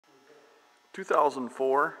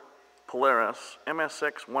2004 Polaris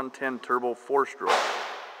MSX 110 Turbo 4-stroke.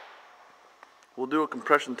 We'll do a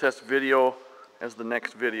compression test video as the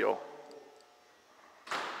next video.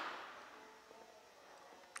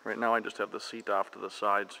 Right now I just have the seat off to the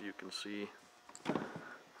side so you can see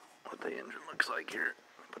what the engine looks like here.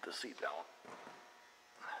 Put the seat down.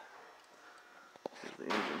 Here's the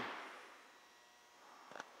engine.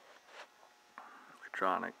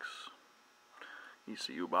 Electronics.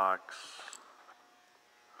 ECU box.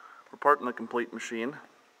 We're parting the complete machine.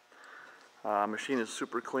 Machine is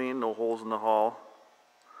super clean, no holes in the hull,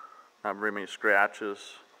 not very many scratches.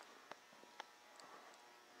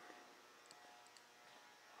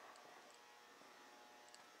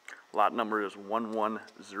 Lot number is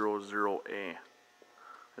 1100A.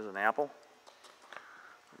 There's an apple.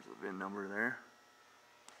 There's the VIN number there.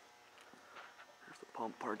 There's the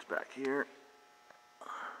pump parts back here.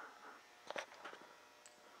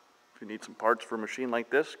 If you need some parts for a machine like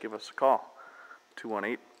this, give us a call.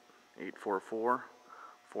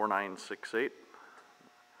 218-844-4968.